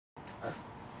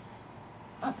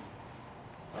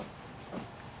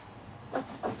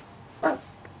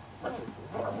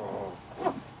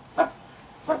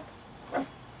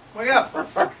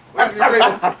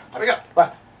Wake up.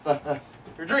 What?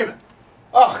 You're dreaming.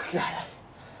 Oh, God.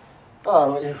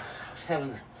 Oh, I was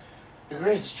having the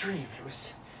greatest dream. It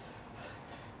was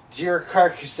deer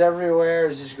carcass everywhere. I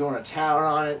was just going to town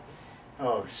on it.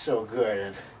 Oh, it was so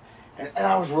good. And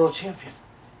I was world champion.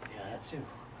 Yeah, that too.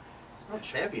 World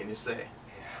champion, you say?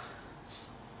 Yeah.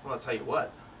 Well, I'll tell you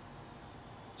what.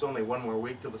 It's only one more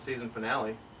week till the season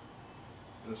finale.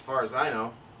 And as far as I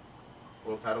know,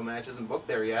 world title match isn't booked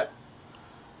there yet.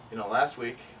 You know, last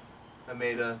week I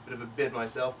made a bit of a bid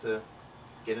myself to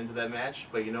get into that match.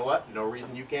 But you know what? No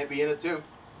reason you can't be in it too.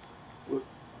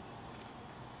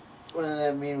 Wouldn't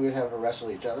that mean we'd have to wrestle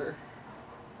each other?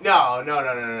 No.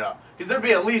 Because there'd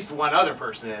be at least one other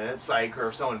person in it, Psych, or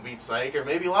if someone beats Psych, or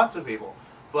maybe lots of people.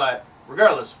 But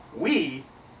regardless, we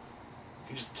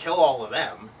can just kill all of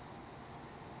them,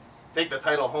 take the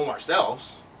title home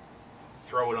ourselves,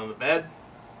 throw it on the bed,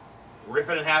 rip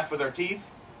it in half with our teeth,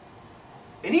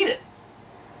 and eat it.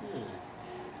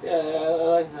 Yeah, I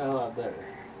like that a lot better.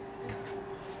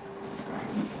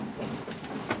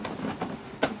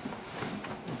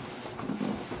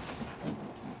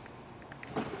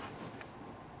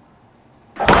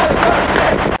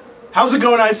 How's it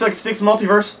going, ISUXDIX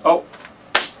Multiverse? Oh,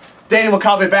 Danny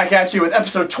Wakabe back at you with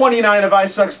episode 29 of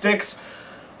ISUXDIX.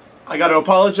 I gotta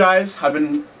apologize. I've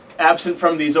been absent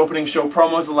from these opening show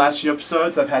promos the last few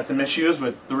episodes. I've had some issues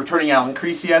with the returning Alan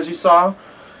Creasy, as you saw.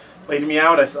 Laid me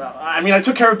out. I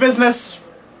took care of business.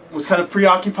 Was kind of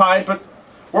preoccupied, but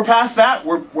we're past that.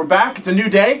 We're back. It's a new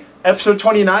day. Episode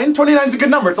 29. 29 is a good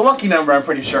number. It's a lucky number, I'm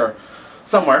pretty sure.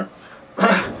 Somewhere.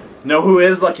 Know who it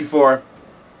is lucky for?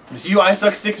 It's you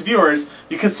ISUXDIX viewers,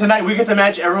 because tonight we get the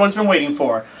match everyone's been waiting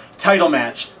for. Title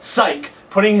match. Psych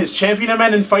putting his champion of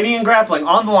men in fighting and grappling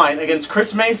on the line against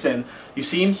Chris Mason. You've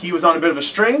seen he was on a bit of a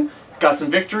string, got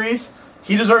some victories.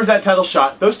 He deserves that title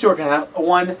shot. Those two are going to have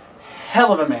one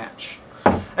hell of a match.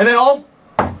 And then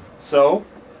also,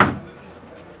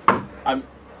 I'm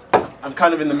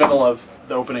kind of in the middle of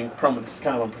the opening promo. This is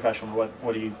kind of unprofessional.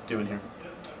 What are you doing here?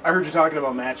 I heard you talking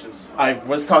about matches. I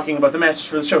was talking about the matches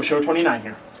for the show, show 29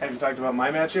 here. Have you talked about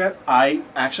my match yet? I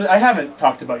haven't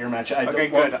talked about your match yet. Okay,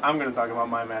 good. I'm going to talk about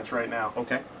my match right now.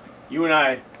 Okay. You and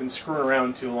I have been screwing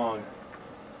around too long.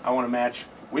 I want a match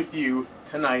with you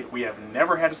tonight. We have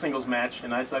never had a singles match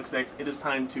in ISUXDIX. It is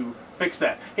time to fix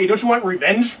that. Hey, don't you want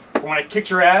revenge for when I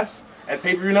kicked your ass at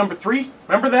pay-per-view number 3?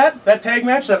 Remember that? That tag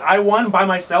match that I won by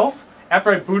myself after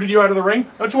I booted you out of the ring?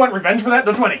 Don't you want revenge for that?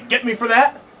 Don't you want to get me for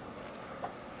that?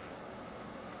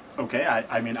 Okay,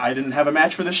 I didn't have a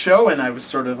match for this show, and I was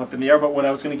sort of up in the air about what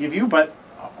I was going to give you, but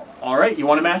alright, you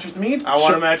want a match with me? I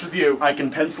want a match with you. I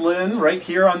can pencil it in right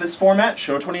here on this format,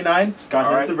 show 29,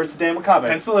 Scott Henson versus Dan Wakabe.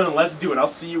 Pencil it in and let's do it. I'll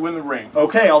see you in the ring.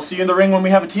 Okay, I'll see you in the ring when we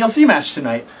have a TLC match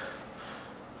tonight.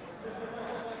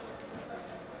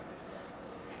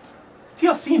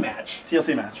 TLC match?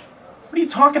 TLC match. What are you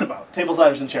talking about? Tables,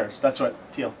 ladders, and chairs. That's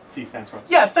what TLC stands for.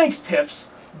 Yeah, thanks, Tips,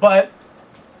 but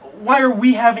why are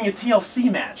we having a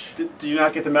TLC match? Do you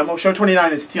not get the memo? Show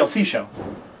 29 is a TLC show.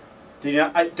 Do you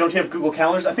not, don't you have Google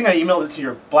Calendars? I think I emailed it to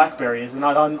your BlackBerry. Is it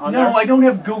not on there? No, I don't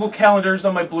have Google Calendars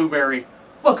on my Blueberry.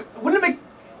 Look, wouldn't it make...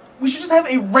 We should just have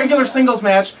a regular singles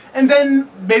match, and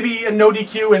then maybe a no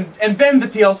DQ, and then the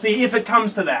TLC, if it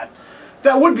comes to that.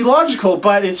 That would be logical,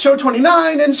 but it's show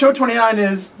 29, and show 29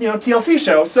 is, you know, TLC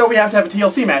show, so we have to have a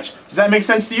TLC match. Does that make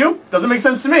sense to you? Doesn't make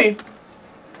sense to me.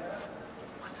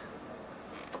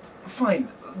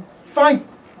 Fine.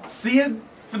 See you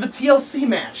for the TLC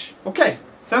match. Okay,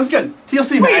 sounds good.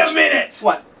 TLC match. Wait a minute!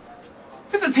 What?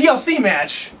 If it's a TLC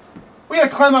match, we gotta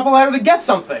climb up a ladder to get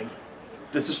something.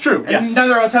 This is true, and yes.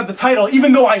 Neither of us have the title,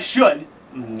 even though I should.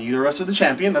 Neither of us are the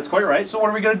champion, that's quite right. So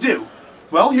what are we gonna do?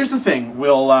 Well, here's the thing.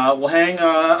 We'll hang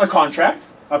a contract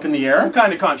up in the air. What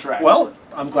kind of contract? Well,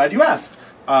 I'm glad you asked.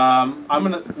 I'm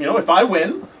gonna, you know, if I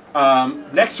win,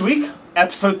 next week,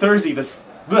 episode 30,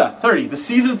 the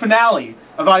season finale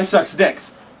of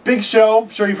ISUXDIX. Big show. I'm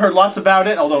sure you've heard lots about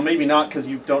it, although maybe not because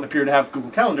you don't appear to have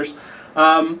Google Calendars.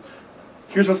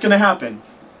 Here's what's going to happen.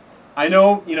 I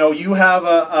know, you know, you have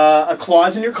a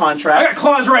clause in your contract. I got a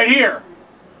clause right here.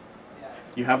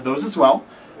 You have those as well.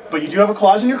 But you do have a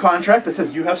clause in your contract that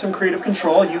says you have some creative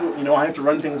control. You know, I have to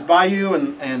run things by you,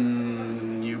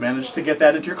 and you managed to get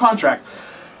that into your contract.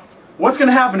 What's going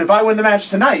to happen if I win the match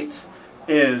tonight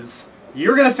is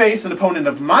you're going to face an opponent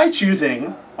of my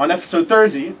choosing on episode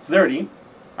 30.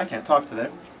 I can't talk today.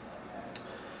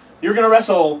 You're going to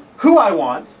wrestle who I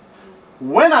want,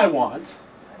 when I want,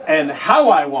 and how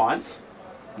I want.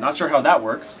 Not sure how that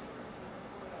works.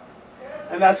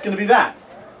 And that's going to be that.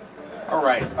 All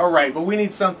right, but we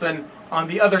need something on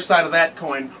the other side of that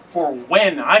coin for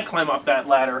when I climb up that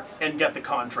ladder and get the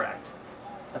contract.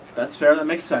 That's fair. That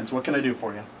makes sense. What can I do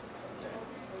for you?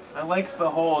 I like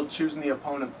the whole choosing the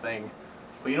opponent thing.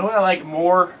 But you know what I like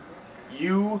more?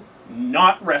 You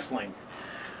not wrestling.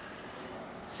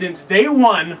 Since day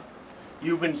one,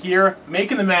 you've been here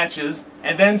making the matches,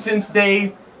 and then since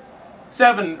day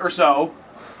 7 or so,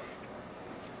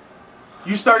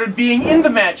 you started being in the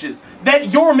matches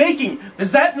that you're making.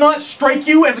 Does that not strike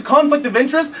you as a conflict of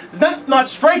interest? Does that not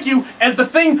strike you as the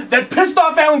thing that pissed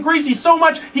off Alan Greasy so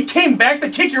much he came back to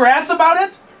kick your ass about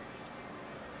it?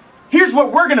 Here's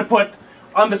what we're gonna put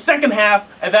on the second half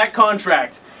of that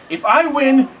contract. If I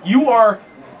win, you are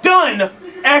done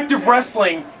active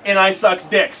wrestling in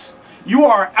ISUXDIX. You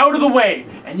are out of the way,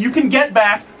 and you can get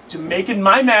back to making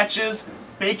my matches,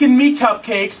 baking me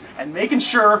cupcakes, and making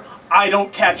sure I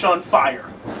don't catch on fire.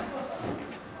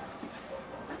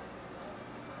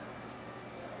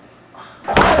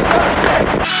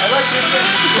 I like this thing.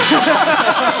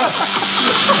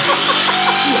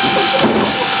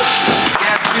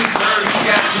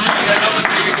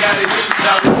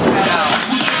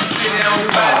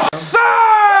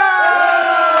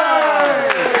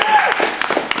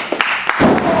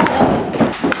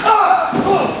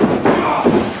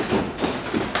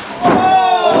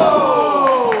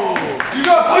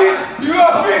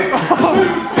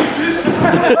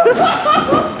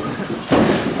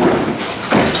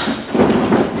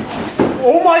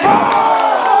 Oh my God!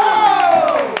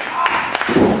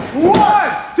 1,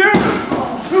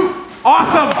 2,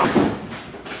 awesome!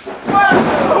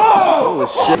 Holy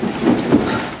shit.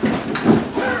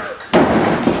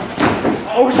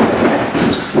 Oh shit!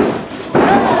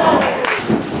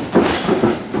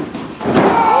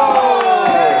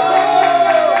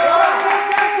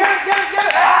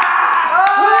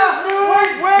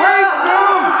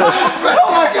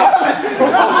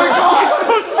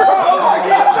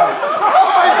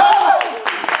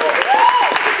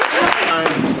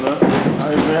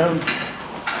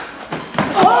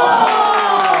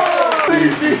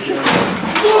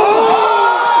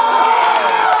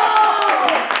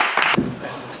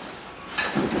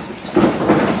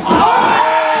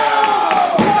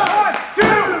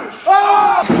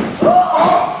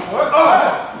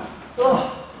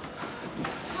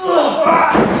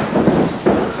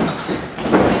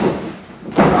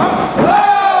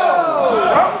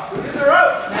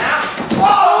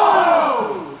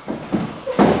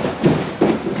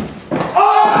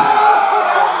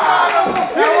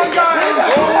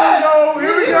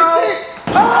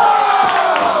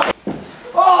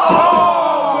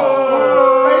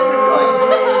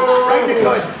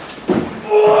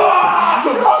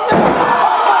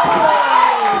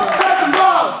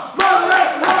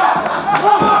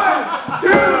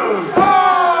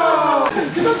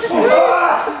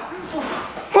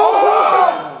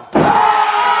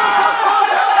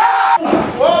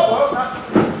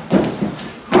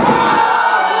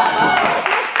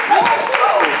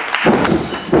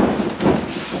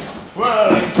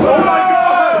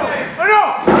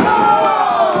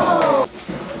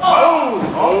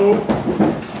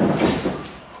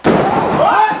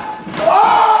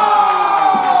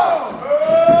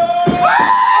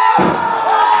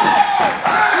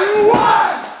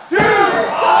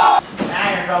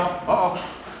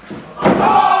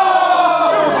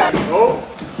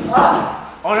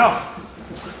 Oh no!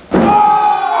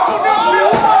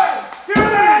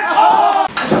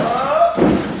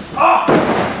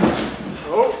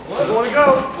 Where do you want to go?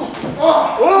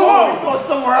 Oh, he's going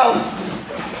somewhere else.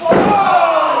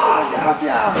 Get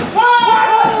down.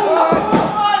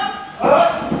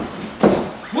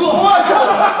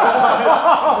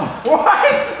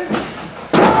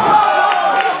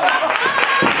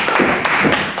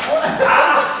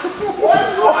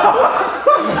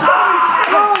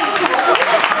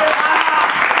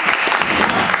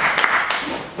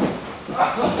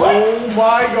 Oh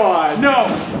my God! No!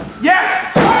 Yes!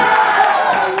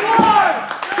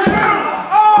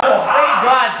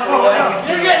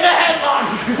 You're getting a headlock.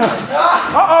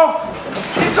 Uh-oh!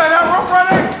 Inside out rope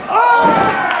running!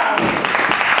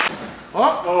 Oh!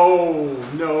 Oh,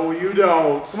 no, you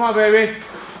don't. Come on, baby.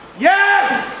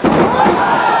 Yes!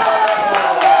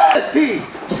 SP.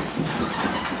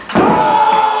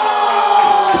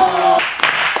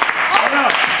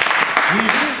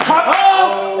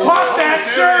 Pop that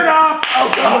shirt off!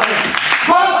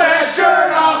 Pop that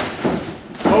shirt off!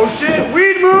 Oh shit,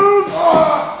 weed moves!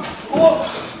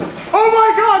 Oh my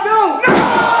God, no! No!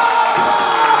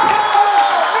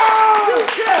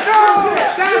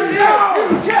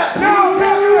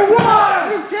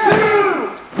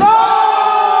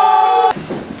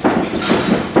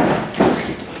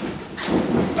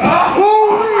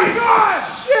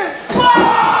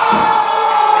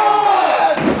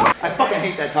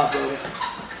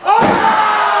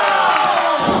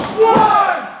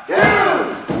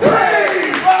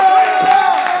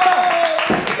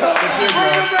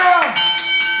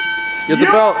 Get the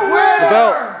belt. The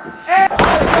belt.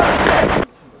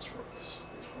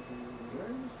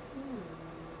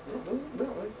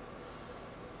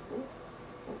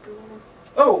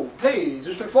 Oh, hey,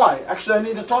 Zeus McFly. Actually, I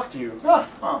need to talk to you.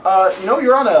 You know,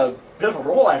 you're on a bit of a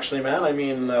roll, actually, man. I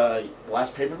mean,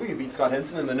 last pay-per-view, you beat Scott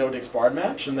Henson in the No Dicks Barred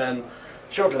match, and then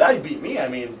show after that, you beat me. I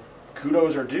mean,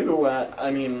 kudos are due.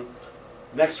 I mean,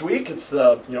 next week, it's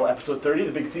the, episode 30,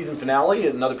 the big season finale,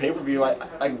 another pay-per-view.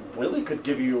 I really could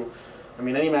give you,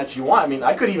 any match you want. I mean,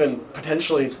 I could even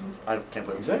potentially, I can't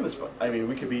believe I'm saying this, but,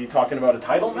 we could be talking about a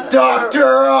title match.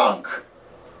 Dr. Unk!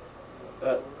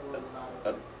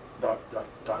 Dr.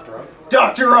 Unk?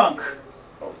 Dr. Unk!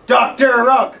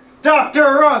 Dr. Unk!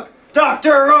 Dr. Unk!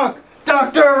 Dr. Unk!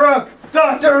 Dr. Unk!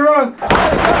 Dr. Unk!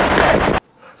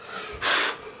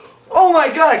 Oh my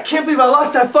god, I can't believe I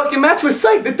lost that fucking match with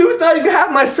Psych. The dude's not even half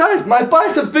my size. My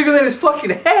bicep's bigger than his fucking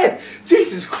head.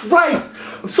 Jesus Christ.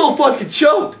 I'm so fucking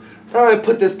choked. I'm gonna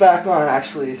put this back on,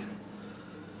 actually.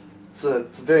 It's a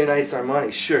very nice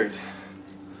Armani shirt.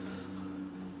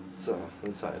 It's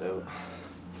inside out.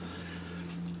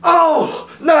 Oh!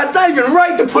 No, it's not even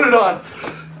right to put it on.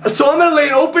 So I'm gonna lay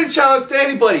an open challenge to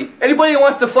anybody. Anybody that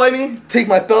wants to fight me, take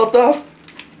my belt off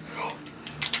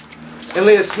and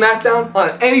lay a smackdown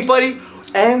on anybody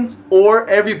and or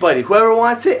everybody. Whoever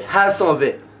wants it, has some of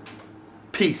it.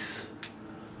 Peace.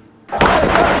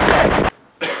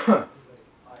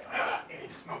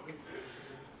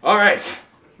 Alright,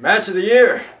 match of the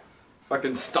year.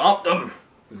 Fucking stomped them.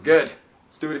 It was good.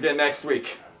 Let's do it again next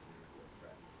week.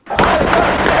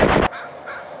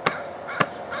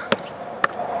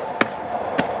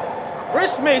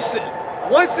 Chris Mason,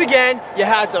 once again, you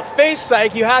had to face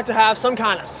Psych, you had to have some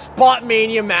kind of spot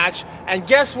mania match, and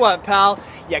guess what, pal?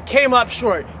 You came up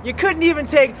short. You couldn't even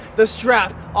take the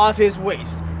strap off his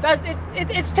waist.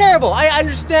 It's terrible. I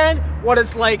understand what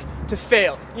it's like to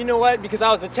fail. You know what? Because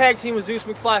I was a tag team with Zeus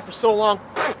McFly for so long,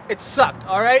 it sucked,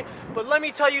 alright? But let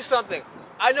me tell you something.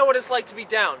 I know what it's like to be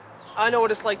down. I know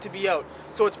what it's like to be out.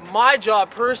 So it's my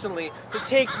job personally to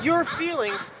take your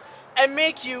feelings and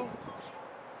make you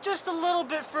just a little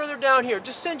bit further down here.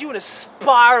 Just send you in a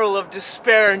spiral of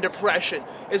despair and depression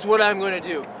is what I'm going to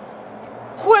do.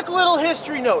 Quick little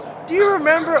history note. Do you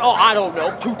remember, I don't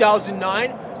know,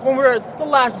 2009? When we were at the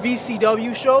last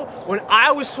VCW show, when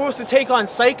I was supposed to take on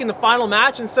Psych in the final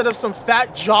match instead of some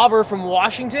fat jobber from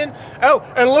Washington. Oh,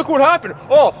 and look what happened.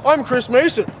 Oh, I'm Chris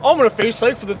Mason. I'm gonna face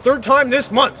Psych for the 3rd time this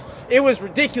month. It was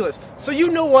ridiculous. So you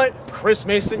know what, Chris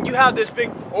Mason, you have this big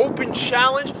open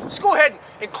challenge. Just go ahead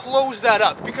and close that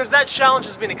up because that challenge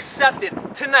has been accepted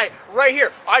tonight, right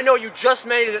here. I know you just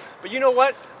made it, but you know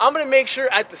what? I'm gonna make sure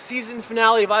at the season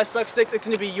finale of ISUXDIX, it's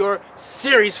gonna be your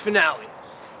series finale.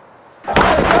 Come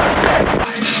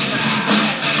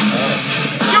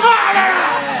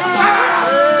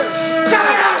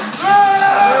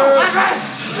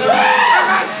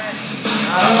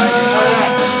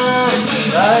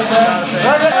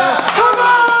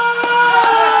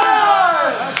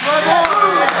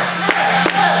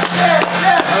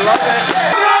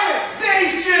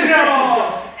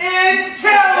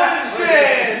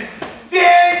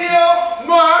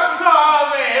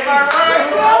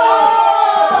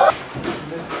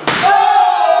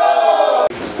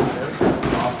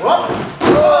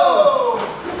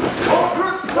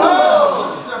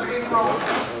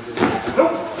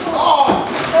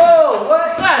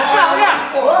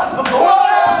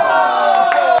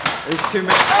Too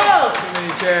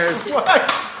many chairs. What?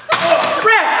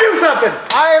 Ref, do something!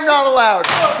 I am not allowed.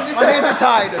 My hands are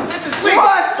tied. This is legal.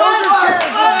 What? Those are chairs.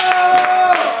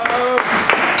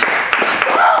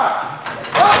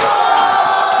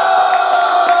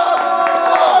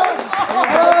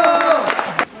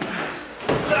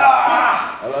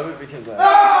 I love it because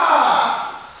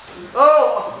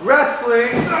Oh,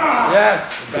 wrestling.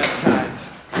 Yes, the best kind.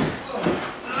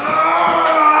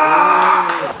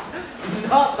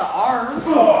 Not the arm.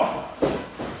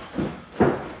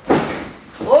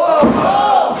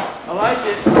 I like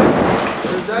it.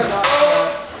 Is that not?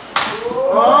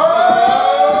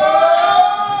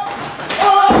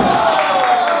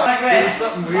 Like this.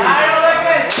 Something weird. I don't like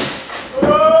this.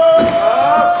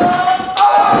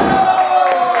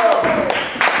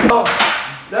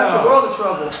 That's a world of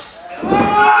trouble.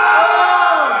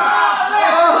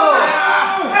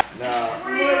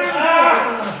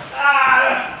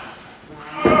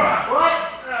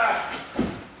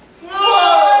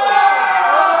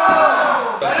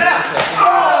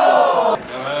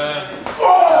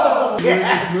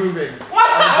 Moving.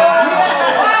 What's up?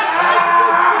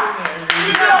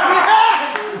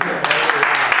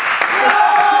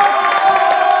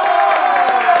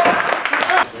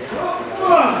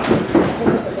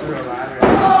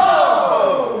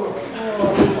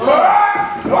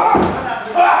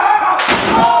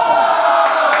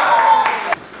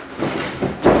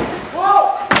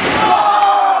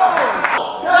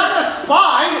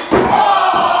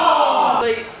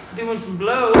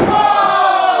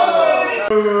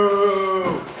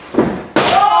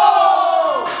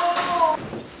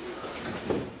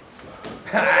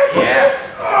 Yeah.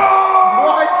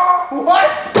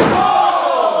 What?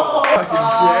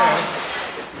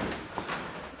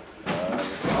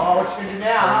 Oh, what you gonna do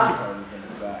now, huh?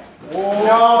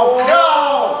 No! No!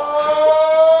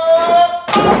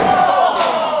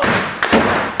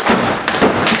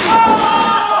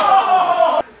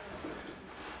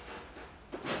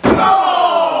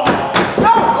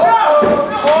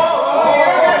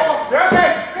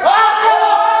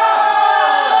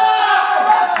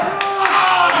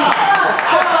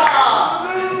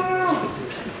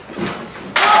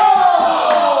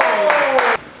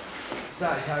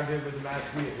 Besides, how good would the match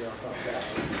be if you're all fucked up?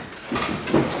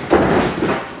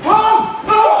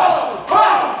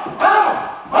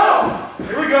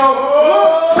 Here we go.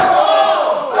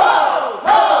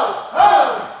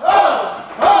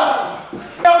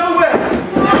 Out of the way.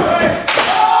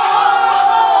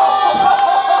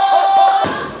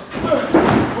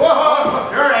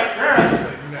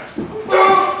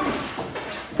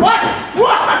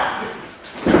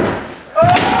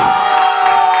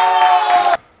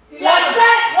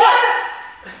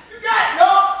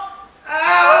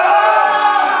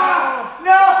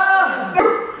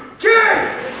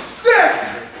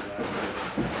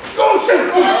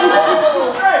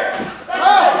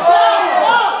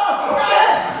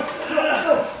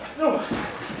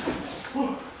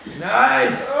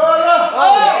 Nice.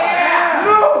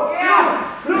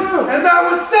 As I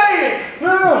was saying,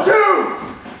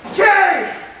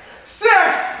 2K6.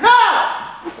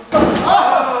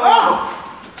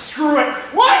 Screw it.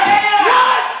 What?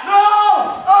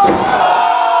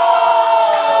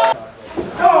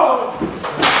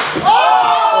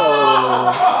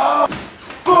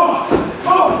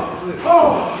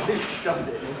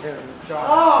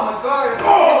 Oh my god!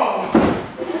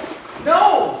 No!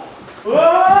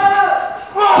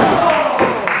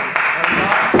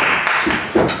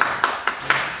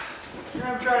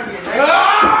 I'm trying to be a nice.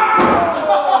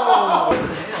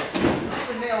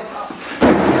 Nails up.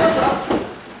 Nails up.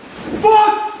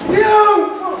 Fuck you!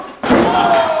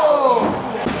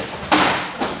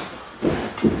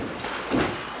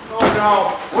 Oh no!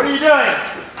 What are you doing?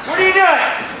 What are you doing?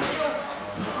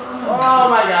 Oh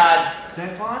my god!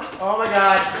 Oh my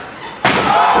god!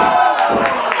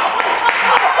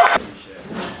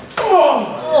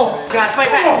 Oh! God, fight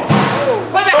back!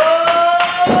 Fight back!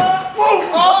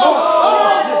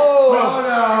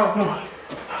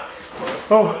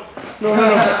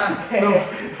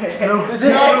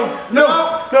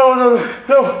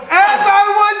 As I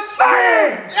was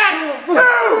saying, Yes!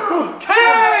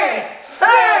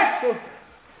 2K6.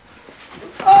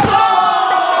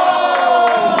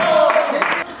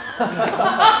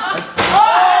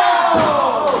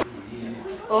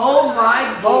 Oh my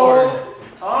lord!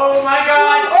 Oh my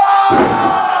god!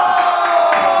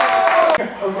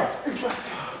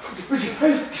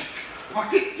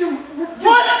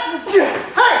 What?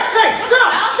 Hey! Hey! No!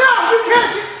 No! You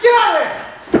can't! Get out of there!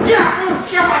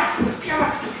 Come on! Come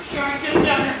on! Get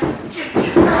down here!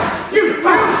 You!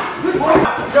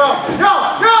 No! No!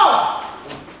 No!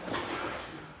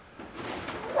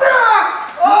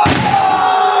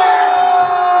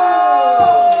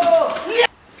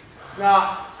 Nah.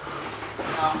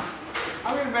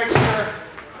 I'm gonna make sure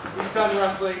he's done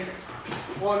wrestling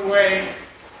one way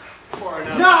or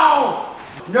another. No!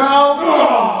 No!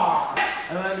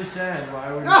 I don't understand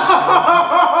why would No!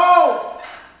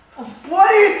 What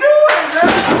are you doing, man?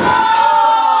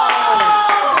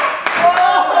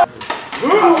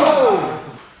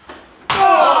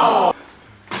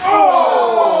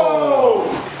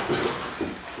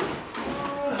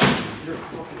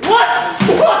 What?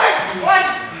 What? What?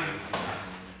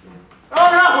 Oh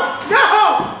no! No!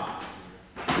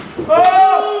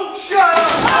 Oh, shut up!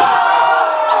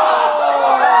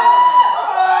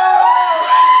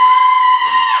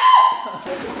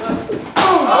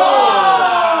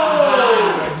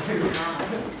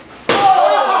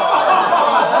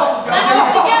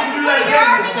 Get your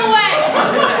arm in the way!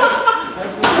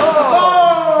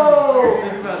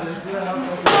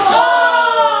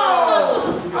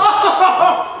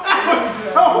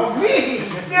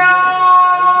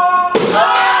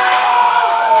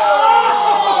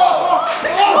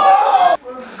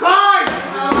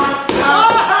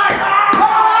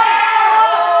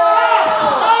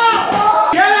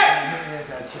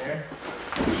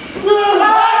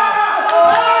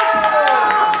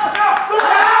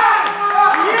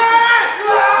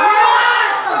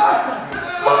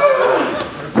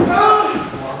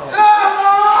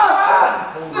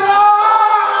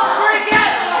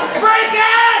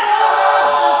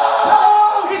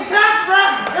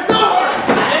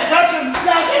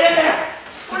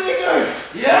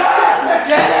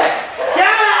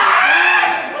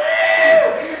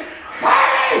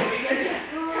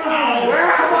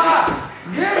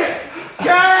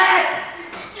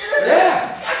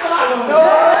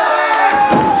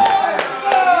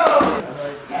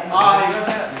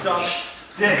 sucks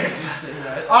dicks.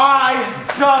 I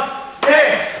sucks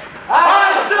dicks.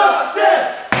 I sucks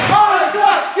dicks.